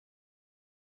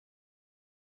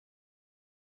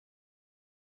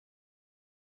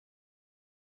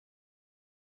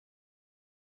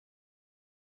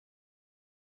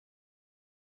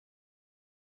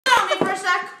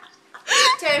sec?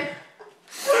 Okay.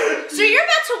 So you're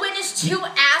about to witness two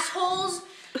assholes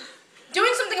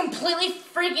doing something completely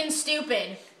freaking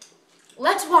stupid.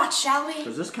 Let's watch, shall we?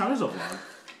 Does this count as a vlog?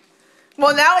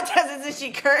 Well, now it doesn't since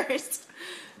she cursed.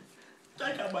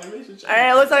 Check out my relationship.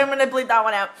 Alright, looks like I'm gonna bleep that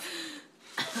one out.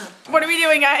 What are we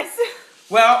doing, guys?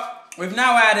 Well, we've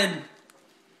now added,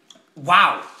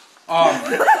 wow,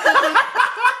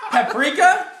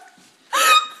 paprika,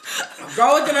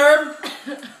 garlic and herb,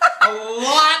 a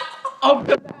lot of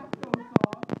Tabasco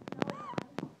sauce.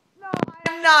 No,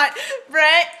 I'm not.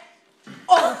 Brett?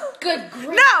 Oh, good grief.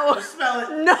 No! Smell it.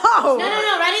 No!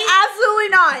 No, ready? Absolutely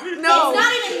not. No. It's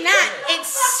not even that. It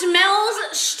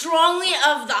smells strongly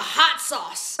of the hot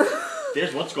sauce.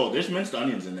 There's what's called. There's minced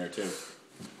onions in there too.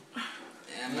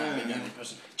 Yeah, I'm not a big onion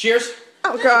person. Cheers.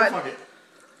 Oh, God. Fuck it.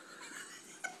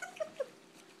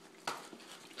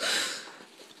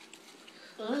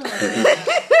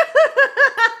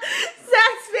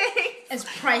 Zach's face. It's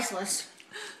priceless.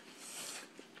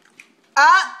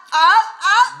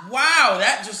 Wow,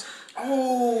 that just,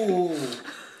 oh.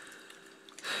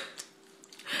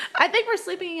 I think we're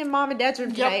sleeping in Mom and Dad's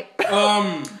room tonight.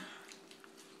 Um.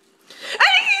 I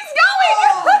think he's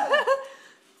going!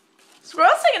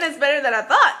 Squirrel's thinking it's better than I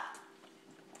thought.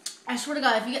 I swear to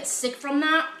God, if you get sick from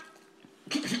that.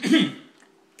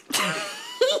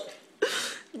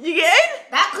 You good?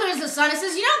 That clears the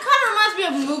sinuses. You know, it kind of reminds me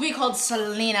of a movie called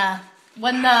Selena.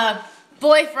 When the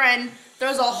boyfriend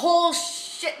throws a whole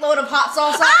shitload of hot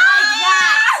sauce on like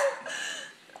that.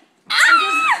 And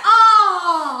just,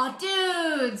 oh,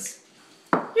 dudes.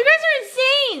 You guys are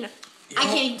insane. I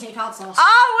can't even take hot sauce.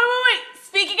 Oh, wait.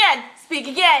 Speak again. Speak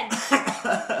again.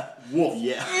 Wolf,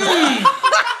 yeah.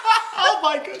 Oh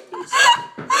my goodness.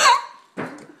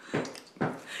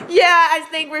 Yeah, I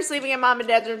think we're sleeping in Mom and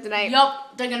Dad's room tonight.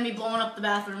 Yup, they're gonna be blowing up the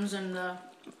bathrooms and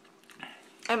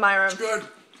In my room. Good.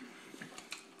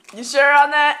 You sure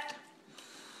on that?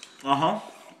 Uh-huh.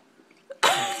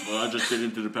 Well, I just did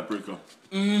into the paprika.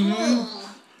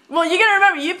 Mm-hmm. Well, you gotta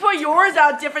remember, you put yours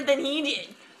out different than he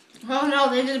did. Oh no,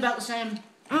 they did about the same.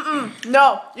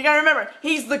 No, you gotta remember,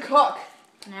 he's the cook.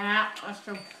 Nah, that's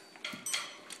true.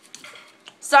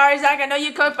 Sorry, Zach, I know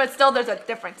you cook, but still there's a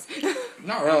difference.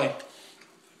 Not really.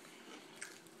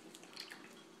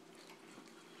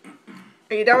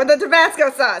 Are you done with the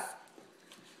Tabasco sauce?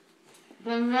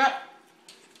 Then that.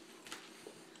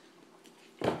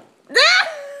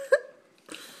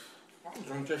 I'll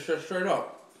drink this shit straight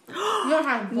up. You don't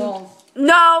have balls.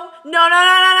 No.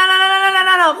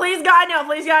 Please, God, no.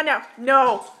 Please, God, no.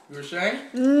 No. You were saying?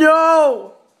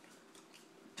 No.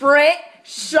 Britt,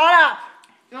 shut up.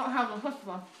 You don't have a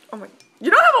chutzpah. Oh my.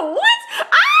 You don't have a what?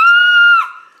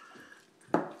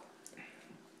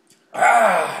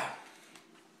 Ah!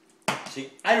 See,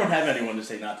 I don't have anyone to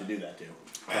say not to do that to.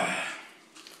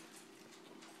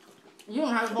 You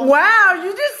don't have the balls. Wow,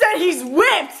 you just said he's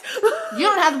whipped. You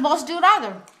don't have the balls to do it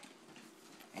either.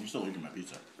 I'm still eating my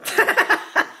pizza.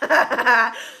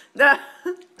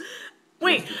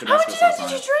 Wait, how much of that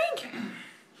did you drink?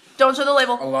 Don't show the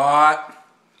label. A lot.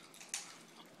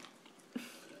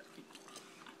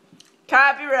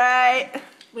 Copyright.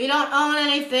 We don't own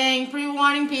anything.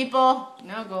 Pre-warning people.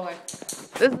 No, go away.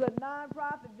 This is a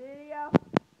non-profit video.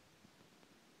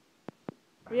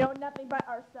 We own nothing but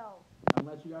ourselves.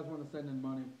 Unless you guys want to send in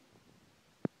money.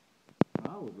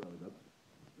 I would rather that.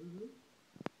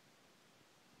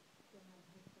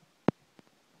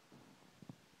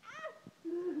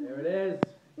 There it is.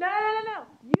 No.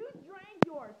 You drank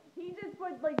yours. He just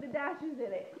put like the dashes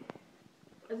in it.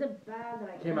 Is it bad that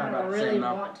I Came out can't about the really same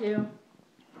now. want to?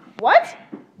 What?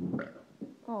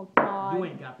 Oh God. You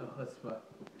ain't got the chutzpah.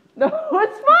 The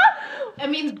chutzpah? It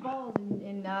means balls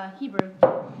in Hebrew.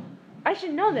 I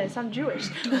should know this. I'm Jewish.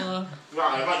 Well,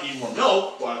 I might need more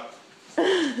milk, but.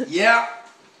 Yeah.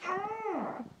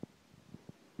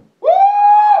 Woo!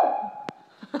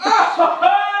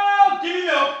 Ah! Give me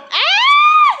milk.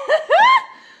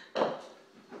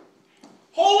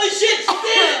 Holy shit, she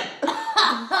did it!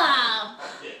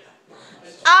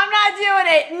 I'm not doing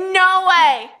it. No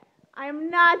way. I am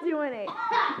not doing it.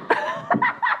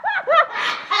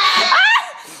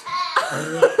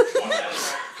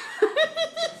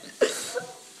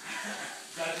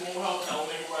 That won't help. That'll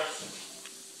make it worse.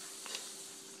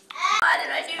 Why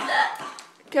did I do that?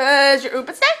 Cause you're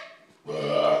ooping stay?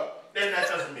 Then that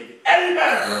doesn't make it any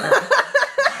better.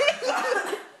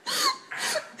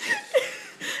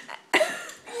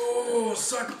 Oh,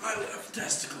 suck my left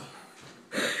testicle.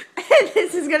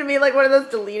 This is gonna be like one of those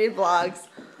deleted vlogs.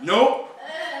 Nope.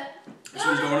 This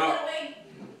one's going up.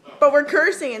 But we're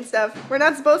cursing and stuff. We're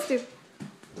not supposed to.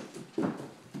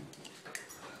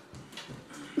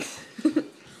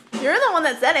 You're the one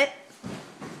that said it.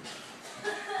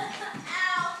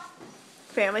 Ow.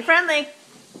 Family friendly.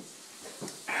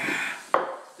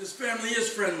 This family is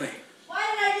friendly. Why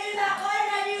did I do that? Why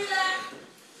did I do that?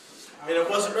 I mean, it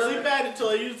wasn't really bad until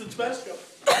I used the Tabasco.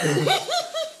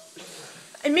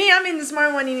 And me, I'm being the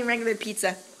smart one eating regular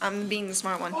pizza. I'm being the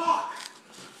smart one. Fuck.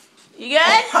 You good?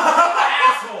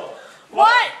 Asshole.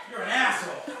 What? You're an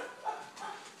asshole.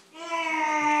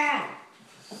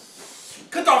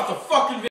 Cut off the fucking video.